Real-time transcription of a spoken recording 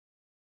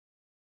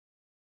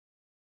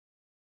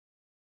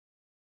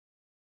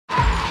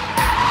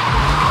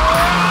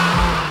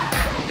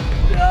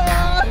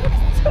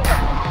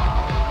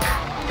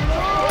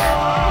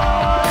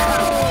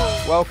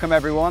Welcome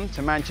everyone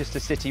to Manchester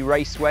City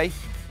Raceway,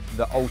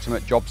 the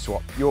ultimate job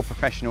swap. Your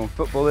professional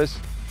footballers,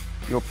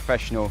 your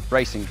professional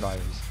racing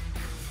drivers.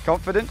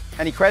 Confident?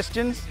 Any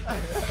questions? 3, 2,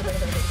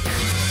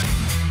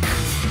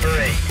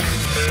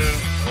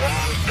 1,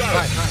 go!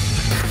 Right.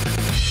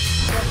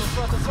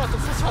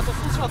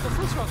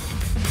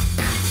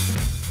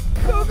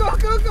 Go, go,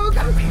 go, go,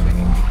 go!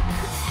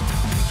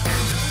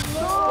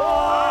 No!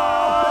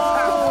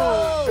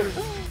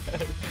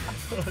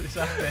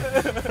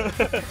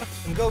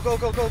 Go, go,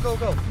 go, go, go,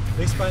 go.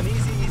 Big spine,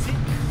 easy, easy.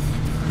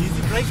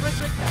 Easy, break, break,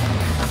 break.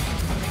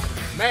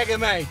 Mega,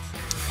 mate.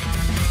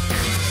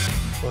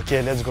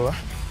 Okay, let's go.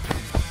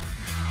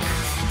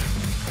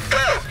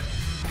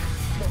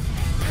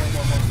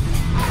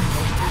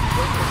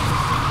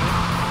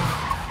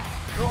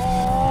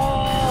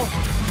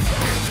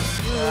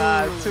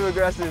 Too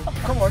aggressive.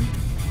 Come on,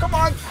 come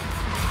on!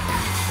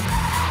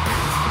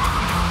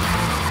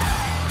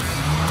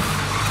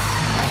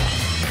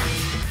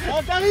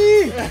 Oh,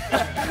 Danny!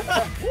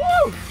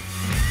 Woo!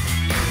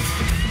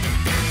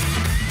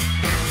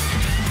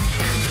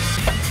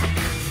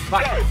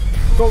 Back.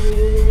 Go,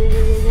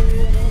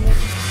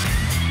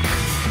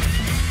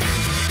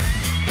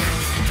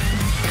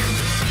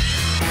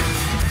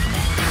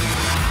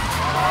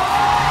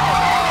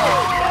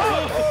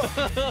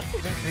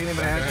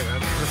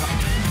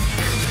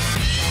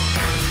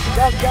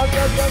 go, go, go, go, go, go, go, go. Gas, gas,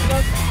 gas, gas,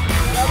 gas.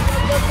 Gas,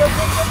 gas, gas,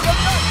 gas, gas, gas,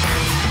 gas.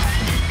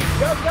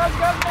 Gas, gas,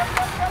 gas, gas,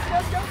 gas, gas,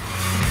 gas, gas.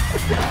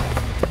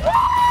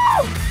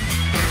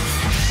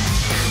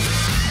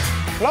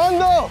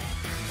 Rondo!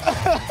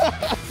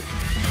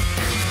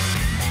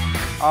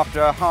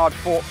 After a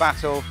hard-fought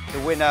battle, the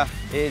winner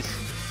is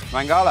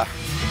Mangala.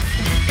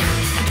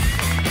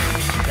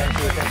 Thank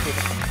you, thank you.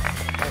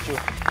 Thank you.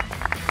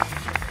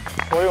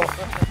 For you.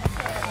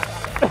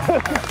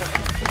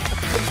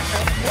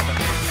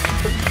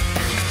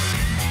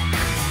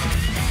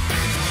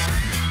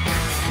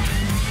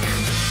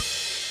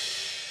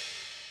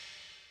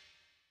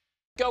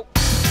 Go.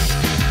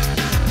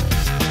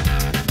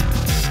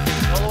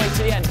 All the way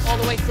to the end, all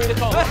the way through the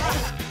corner.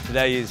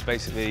 Today is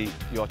basically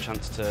your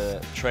chance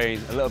to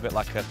train a little bit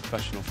like a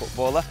professional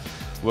footballer.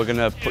 We're going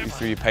to put you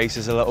through your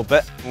paces a little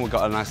bit, and we've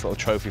got a nice little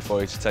trophy for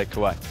you to take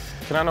away.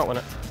 Can I not win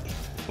it?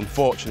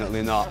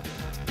 Unfortunately not.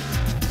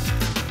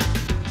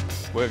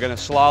 We're going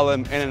to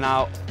slalom in and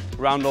out,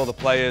 round all the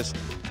players,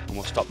 and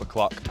we'll stop the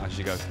clock as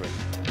you go through.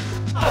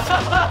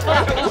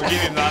 We'll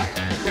give him that.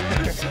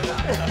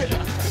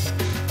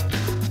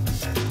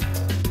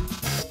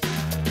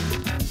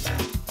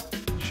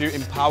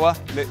 Shooting power,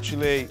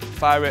 literally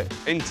fire it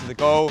into the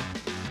goal.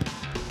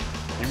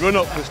 You run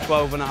up plus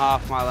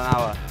 12.5 miles an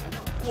hour.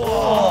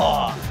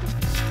 Whoa!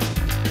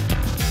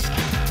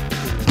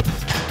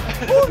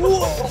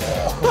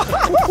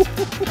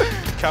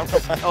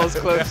 That was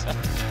close.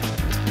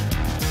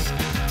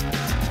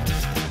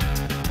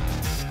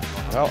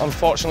 Well,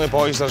 unfortunately,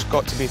 boys, there's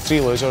got to be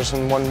 3 losers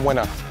and 1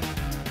 winner.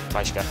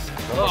 Faisca.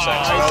 Well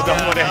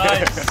done, buddy.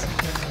 Nice.